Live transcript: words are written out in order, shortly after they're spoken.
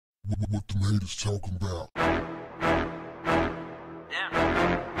What the haters talking about?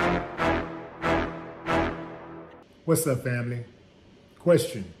 What's up, family?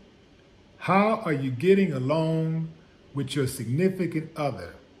 Question: how are you getting along with your significant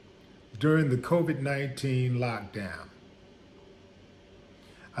other during the COVID-19 lockdown?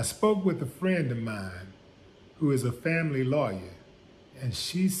 I spoke with a friend of mine who is a family lawyer, and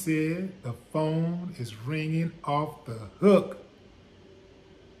she said the phone is ringing off the hook.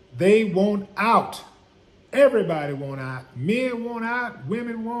 They want out. Everybody want out. Men want out.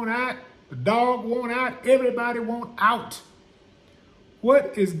 Women want out. The dog want out. Everybody want out.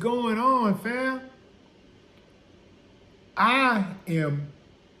 What is going on, fam? I am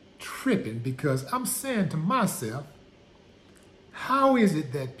tripping because I'm saying to myself, how is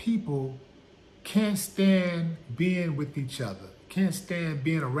it that people can't stand being with each other, can't stand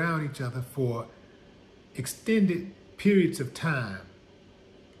being around each other for extended periods of time?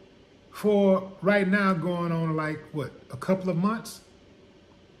 For right now going on like, what, a couple of months?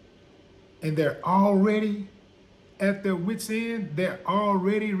 And they're already at their wits' end? They're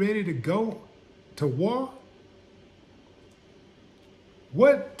already ready to go to war?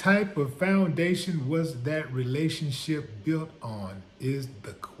 What type of foundation was that relationship built on is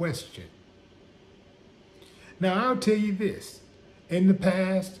the question. Now, I'll tell you this. In the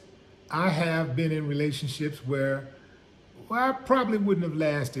past, I have been in relationships where I probably wouldn't have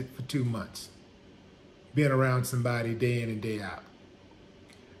lasted for 2 months, being around somebody day in and day out.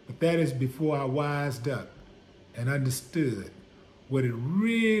 But that is before I wised up and understood what it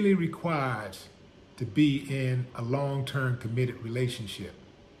really requires to be in a long-term committed relationship.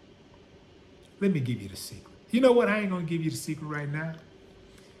 Let me give you the secret. You know what? I ain't gonna give you the secret right now.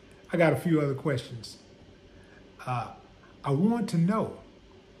 I got a few other questions. I want to know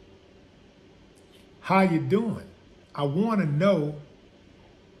how you're doing. I want to know,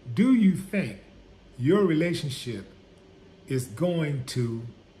 do you think your relationship is going to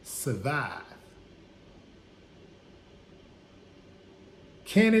survive?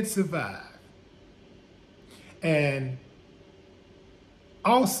 Can it survive? And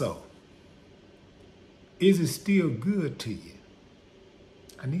also, is it still good to you?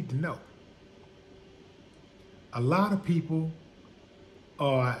 I need to know. A lot of people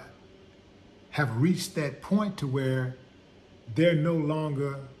have reached that point to where they're no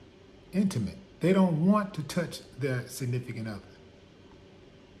longer intimate. They don't want to touch their significant other.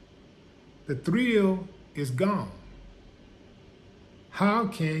 The thrill is gone. How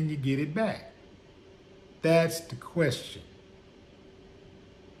can you get it back? That's the question.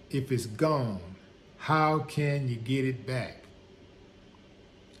 If it's gone, how can you get it back?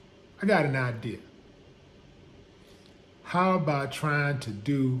 I got an idea. How about trying to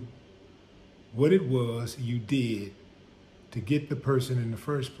do what it was you did to get the person in the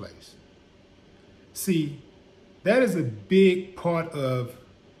first place? See, that is a big part of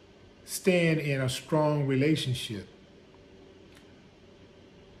staying in a strong relationship.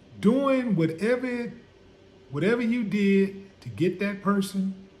 Doing whatever you did to get that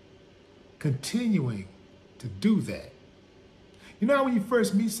person, continuing to do that. You know how when you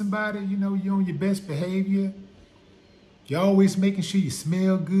first meet somebody, you know, you're on your best behavior. You're always making sure you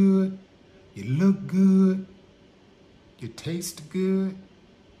smell good, you look good, you taste good.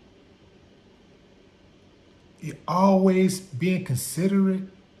 You're always being considerate.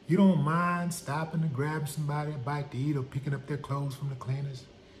 You don't mind stopping to grab somebody a bite to eat or picking up their clothes from the cleaners.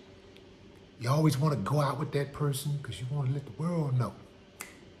 You always want to go out with that person because you want to let the world know.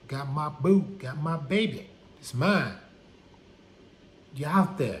 Got my boo, got my baby, it's mine. You're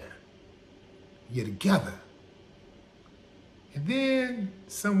out there, you're together. And then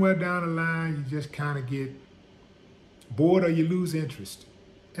somewhere down the line, you just kind of get bored or you lose interest.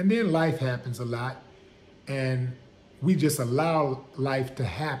 And then life happens a lot, and we just allow life to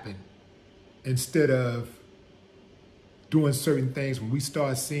happen instead of doing certain things. When we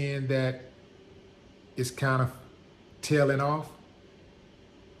start seeing that it's kind of tailing off,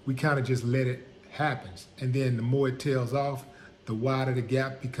 we kind of just let it happen. And then the more it tails off, the wider the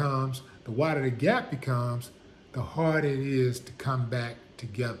gap becomes. The wider the gap becomes, the harder it is to come back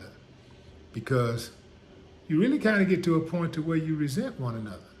together, because you really kind of get to a point to where you resent one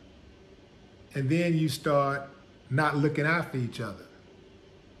another. And then you start not looking out for each other,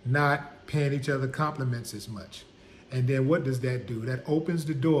 not paying each other compliments as much. And then what does that do? That opens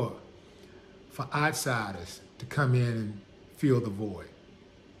the door for outsiders to come in and fill the void.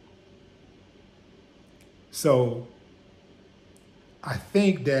 So I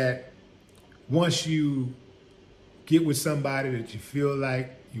think that once you get with somebody that you feel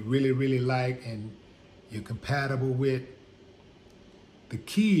like you really, really like and you're compatible with, the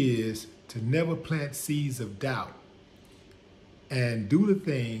key is to never plant seeds of doubt and do the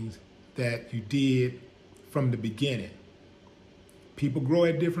things that you did from the beginning. People grow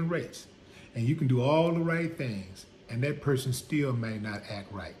at different rates, and you can do all the right things, and that person still may not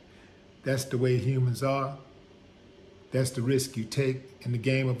act right. That's the way humans are. That's the risk you take in the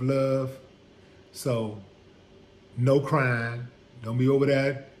game of love. So no crying. Don't be over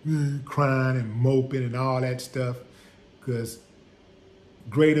there crying and moping and all that stuff, because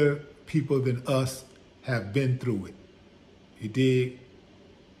greater people than us have been through it. You dig?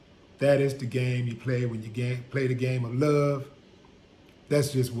 That is the game you play when you play the game of love.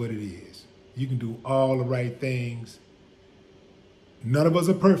 That's just what it is. You can do all the right things. None of us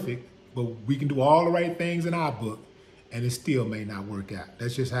are perfect, but we can do all the right things in our book, and it still may not work out.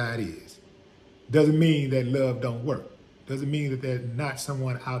 That's just how it is. Doesn't mean that love don't work. Doesn't mean that there's not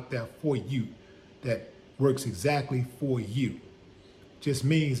someone out there for you that works exactly for you. Just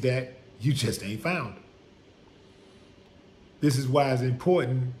means that you just ain't found them. This is why it's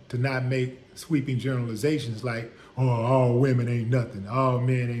important to not make sweeping generalizations like, oh, all women ain't nothing, all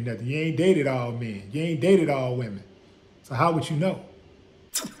men ain't nothing. You ain't dated all men. You ain't dated all women. So how would you know?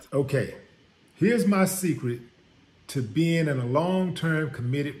 Okay, here's my secret to being in a long-term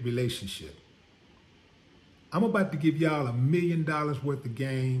committed relationship. I'm about to give y'all $1 million worth of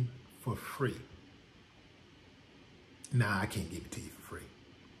game for free. Nah, I can't give it to you for free.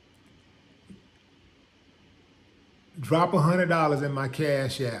 Drop $100 in my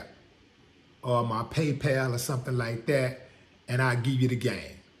Cash App or my PayPal or something like that, and I'll give you the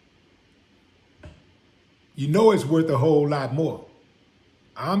game. You know it's worth a whole lot more.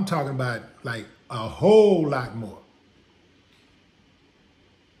 I'm talking about like a whole lot more.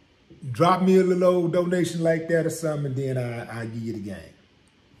 Drop me a little old donation like that or something, and then I'll give you the game.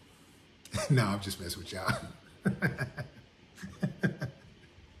 No, I'm just messing with y'all.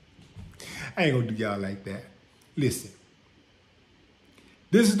 I ain't gonna do y'all like that. Listen,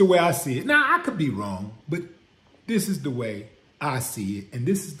 this is the way I see it. Now, I could be wrong, but this is the way I see it, and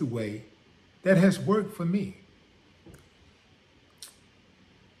this is the way that has worked for me.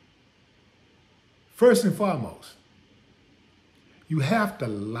 First and foremost, you have to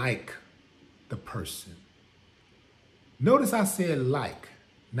like the person. Notice I said like,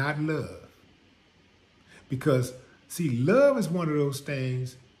 not love. Because, see, love is one of those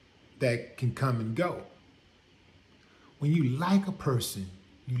things that can come and go. When you like a person,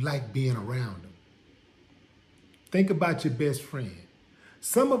 you like being around them. Think about your best friend.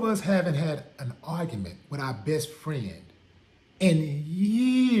 Some of us haven't had an argument with our best friend in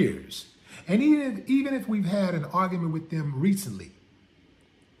years. And even if we've had an argument with them recently,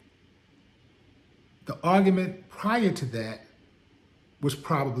 the argument prior to that was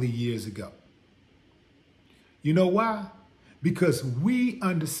probably years ago. You know why? Because we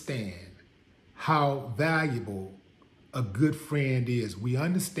understand how valuable a good friend is. We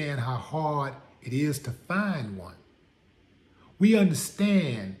understand how hard it is to find one. We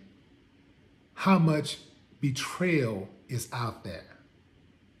understand how much betrayal is out there.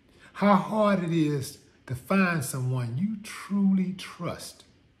 How hard it is to find someone you truly trust.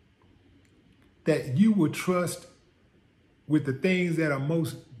 That you will trust with the things that are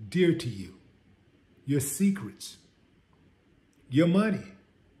most dear to you. Your secrets, your money,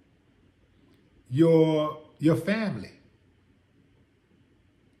 your family,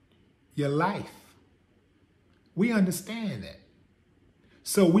 your life. We understand that.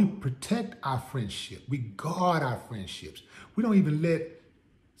 So we protect our friendship. We guard our friendships. We don't even let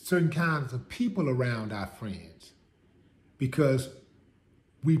certain kinds of people around our friends because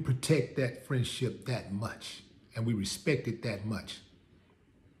we protect that friendship that much and we respect it that much.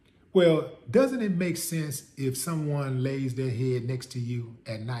 Well, doesn't it make sense if someone lays their head next to you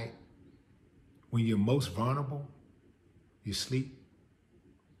at night when you're most vulnerable, you sleep?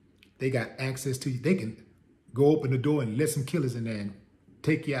 They got access to you. They can go open the door and let some killers in there and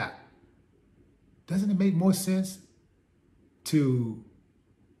take you out. Doesn't it make more sense to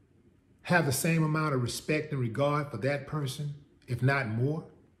have the same amount of respect and regard for that person, if not more?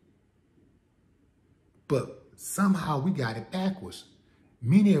 But somehow we got it backwards.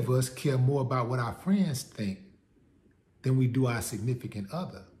 Many of us care more about what our friends think than we do our significant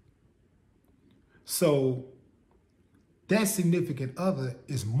other. So that significant other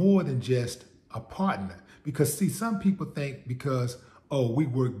is more than just a partner. Because see, some people think because, oh, we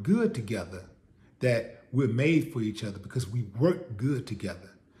work good together, that we're made for each other because we work good together.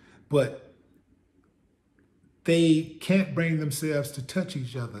 But they can't bring themselves to touch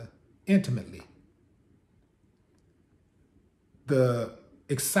each other intimately. The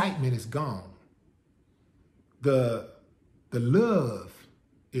excitement is gone. The love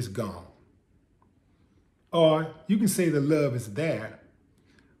is gone. Or you can say the love is there,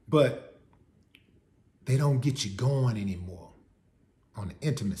 but they don't get you going anymore on the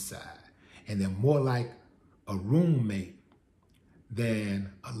intimate side. And they're more like a roommate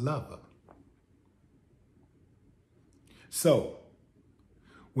than a lover. So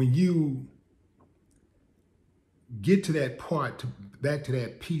when you get to that part, back to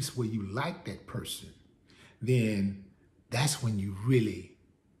that piece where you like that person, then that's when you really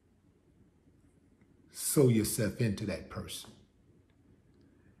sew yourself into that person.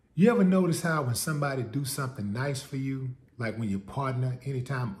 You ever notice how when somebody do something nice for you, like when your partner,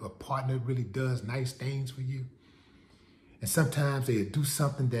 anytime a partner really does nice things for you, and sometimes they do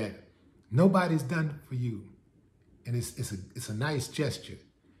something that nobody's done for you, and it's a nice gesture.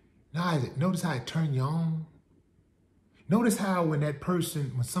 Notice how it turns you on. Notice how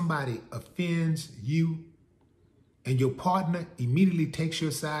when somebody offends you, and your partner immediately takes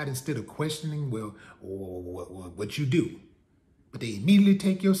your side instead of questioning, well, what you do. But they immediately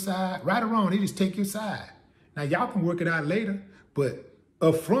take your side, right or wrong, they just take your side. Now, y'all can work it out later, but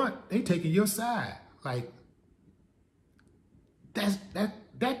up front, they taking your side. Like,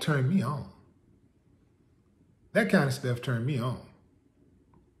 that turned me on. That kind of stuff turned me on.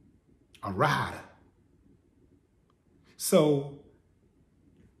 A rider. So,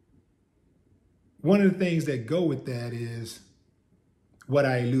 one of the things that go with that is what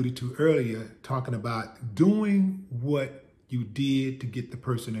I alluded to earlier, talking about doing what you did to get the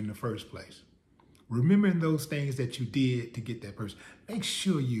person in the first place. Remembering those things that you did to get that person. Make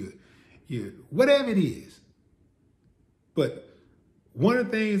sure you whatever it is. But one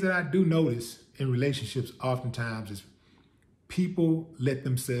of the things that I do notice in relationships oftentimes is people let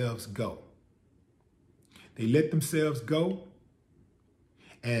themselves go. They let themselves go,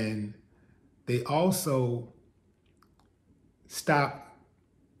 and they also stop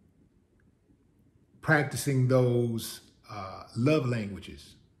practicing those love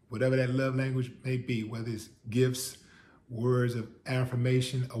languages, whatever that love language may be, whether it's gifts, words of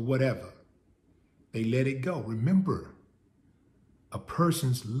affirmation, or whatever. They let it go. Remember, a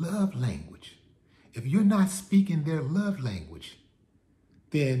person's love language. If you're not speaking their love language,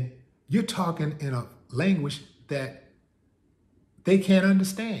 then you're talking in a language that they can't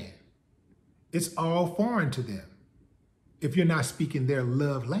understand. It's all foreign to them. If you're not speaking their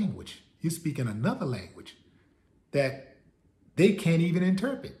love language, you're speaking another language that they can't even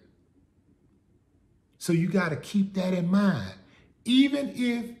interpret. So you got to keep that in mind. Even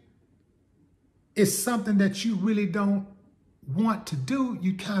if it's something that you really don't want to do,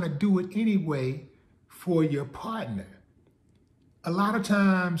 you kind of do it anyway for your partner. A lot of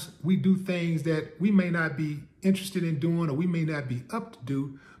times we do things that we may not be interested in doing, or we may not be up to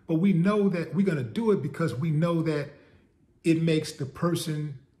do, but we know that we're going to do it because we know that it makes the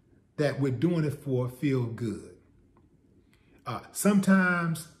person that we're doing it for feel good.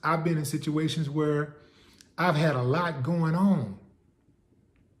 Sometimes I've been in situations where I've had a lot going on,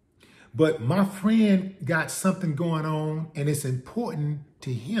 but my friend got something going on and it's important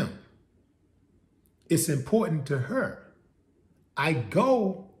to him. It's important to her. I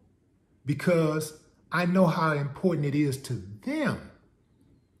go because I know how important it is to them.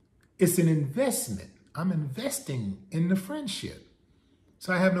 It's an investment. I'm investing in the friendship.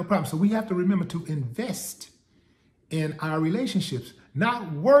 So I have no problem. So we have to remember to invest in our relationships,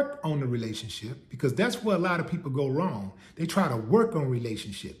 not work on the relationship, because that's where a lot of people go wrong. They try to work on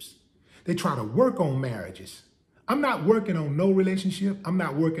relationships. They try to work on marriages. I'm not working on no relationship. I'm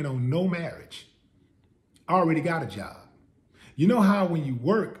not working on no marriage. I already got a job. You know how when you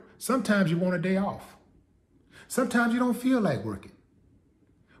work, sometimes you want a day off. Sometimes you don't feel like working.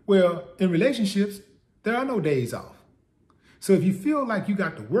 Well, in relationships, there are no days off. So if you feel like you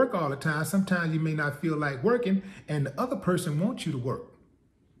got to work all the time, sometimes you may not feel like working, and the other person wants you to work.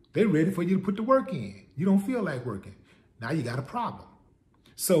 They're ready for you to put the work in. You don't feel like working. Now you got a problem.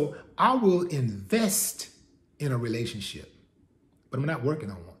 So I will invest in a relationship, but I'm not working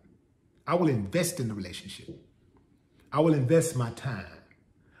on one. I will invest in the relationship. I will invest my time.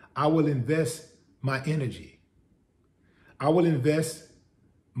 I will invest my energy. I will invest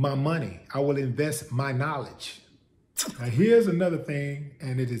my money. I will invest my knowledge. Now here's another thing,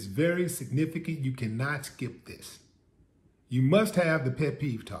 and it is very significant. You cannot skip this. You must have the pet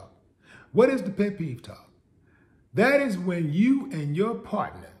peeve talk. What is the pet peeve talk? That is when you and your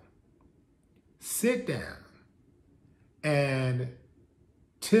partner sit down and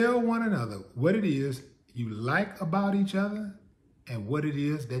tell one another what it is you like about each other and what it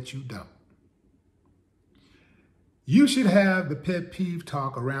is that you don't. You should have the pet peeve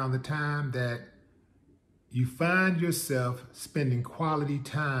talk around the time that you find yourself spending quality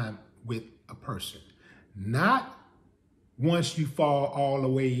time with a person. Not once you fall all the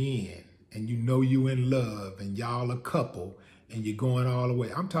way in and you know you're in love and y'all a couple and you're going all the way.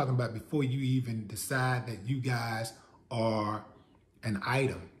 I'm talking about before you even decide that you guys are an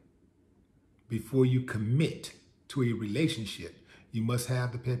item. Before you commit to a relationship, you must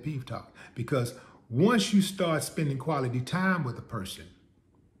have the pet peeve talk. Because once you start spending quality time with a person,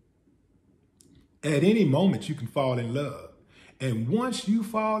 at any moment you can fall in love. And once you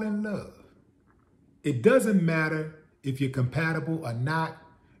fall in love, it doesn't matter if you're compatible or not,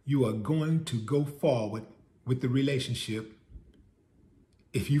 you are going to go forward with the relationship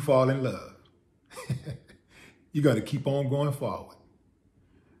if you fall in love. You got to keep on going forward.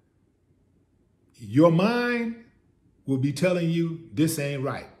 Your mind will be telling you this ain't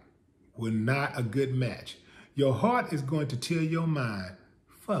right. We're not a good match. Your heart is going to tell your mind,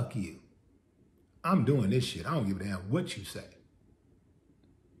 fuck you. I'm doing this shit. I don't give a damn what you say.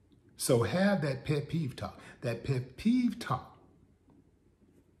 So have that pet peeve talk. That pet peeve talk.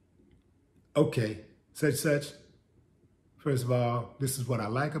 Okay, such. First of all, this is what I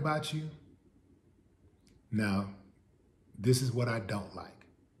like about you. Now, this is what I don't like.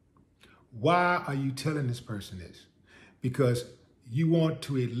 Why are you telling this person this? Because you want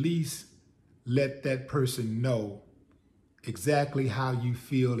to at least let that person know exactly how you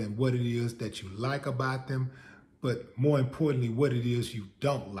feel and what it is that you like about them, but more importantly, what it is you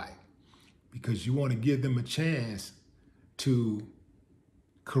don't like. Because you want to give them a chance to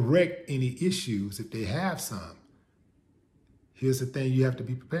correct any issues if they have some. Here's the thing you have to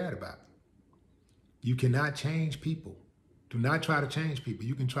be prepared about. You cannot change people. Do not try to change people.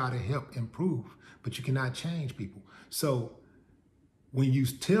 You can try to help improve, but you cannot change people. So when you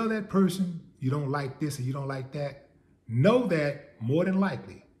tell that person you don't like this or you don't like that, know that more than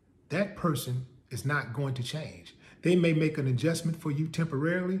likely that person is not going to change. They may make an adjustment for you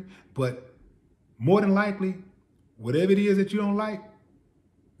temporarily, but more than likely, whatever it is that you don't like,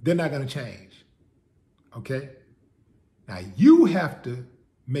 they're not going to change. Okay? Now you have to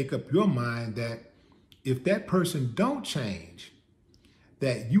make up your mind that if that person don't change,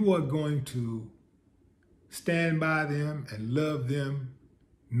 that you are going to stand by them and love them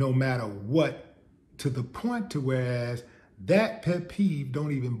no matter what, to the point to whereas that pet peeve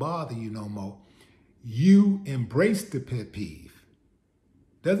don't even bother you no more. You embrace the pet peeve.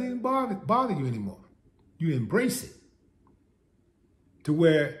 Doesn't even bother you anymore. You embrace it to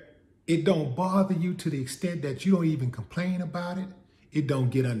where it don't bother you to the extent that you don't even complain about it. It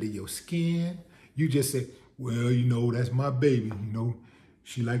don't get under your skin. You just say, well, you know, that's my baby. You know,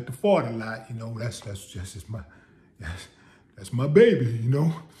 she like to fart a lot. You know, that's my baby. You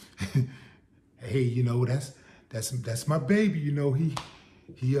know, hey, you know, that's my baby. You know, he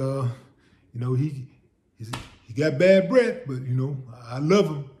got bad breath, but you know, I love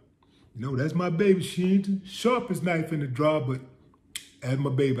him. You know, that's my baby. She ain't the sharpest knife in the drawer, but that's my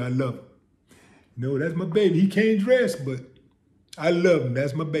baby. I love him. You know, that's my baby. He can't dress, but I love him.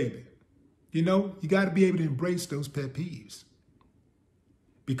 That's my baby. You know, you got to be able to embrace those pet peeves.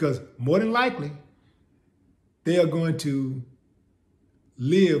 Because more than likely, they are going to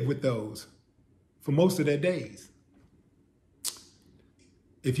live with those for most of their days.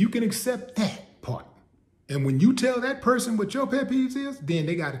 If you can accept that part, and when you tell that person what your pet peeves is, then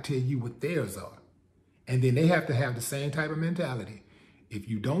they got to tell you what theirs are. And then they have to have the same type of mentality. If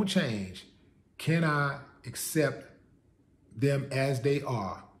you don't change, can I accept them as they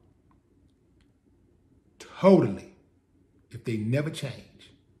are? Totally. If they never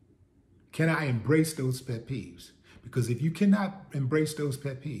change, can I embrace those pet peeves? Because if you cannot embrace those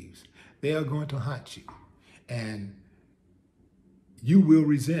pet peeves, they are going to haunt you. And you will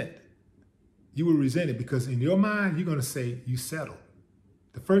resent. You will resent it because in your mind, you're going to say you settled.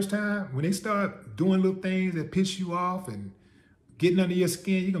 The first time, when they start doing little things that piss you off and getting under your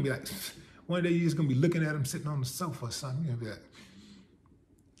skin, you're going to be like, one day you're just going to be looking at them sitting on the sofa or something. You're going to be like,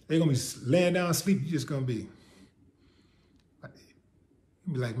 they're going to be laying down asleep. You're just going to be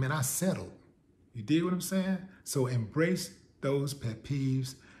like, man, I settled. You dig what I'm saying? So embrace those pet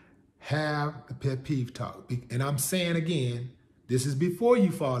peeves. Have the pet peeve talk. And I'm saying again, this is before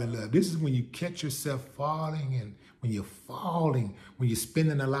you fall in love. This is when you catch yourself falling, and when you're falling, when you're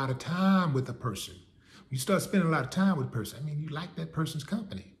spending a lot of time with a person. When you start spending a lot of time with a person, I mean, you like that person's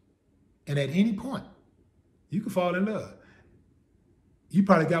company. And at any point, you can fall in love. You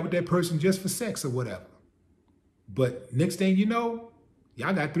probably got with that person just for sex or whatever. But next thing you know,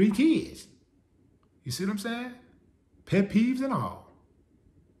 y'all got 3 kids. You see what I'm saying? Pet peeves and all.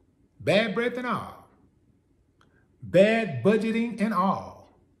 Bad breath and all. Bad budgeting and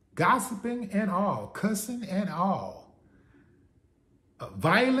all. gossiping and all, cussing and all,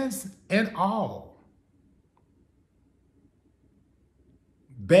 violence and all,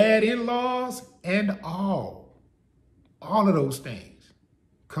 bad in-laws and all of those things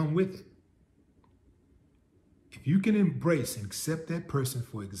come with it. If you can embrace and accept that person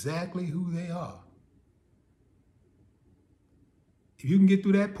for exactly who they are, if you can get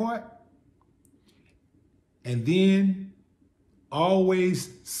through that part, and then always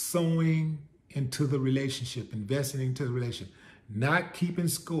sowing into the relationship, investing into the relationship, not keeping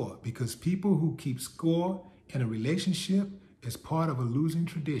score, because people who keep score in a relationship is part of a losing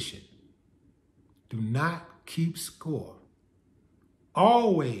tradition. Do not keep score.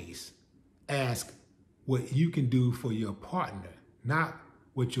 Always ask what you can do for your partner, not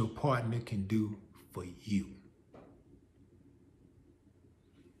what your partner can do for you.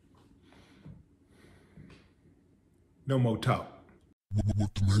 No more talk.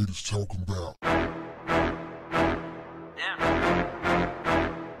 What the haters talking about? Damn.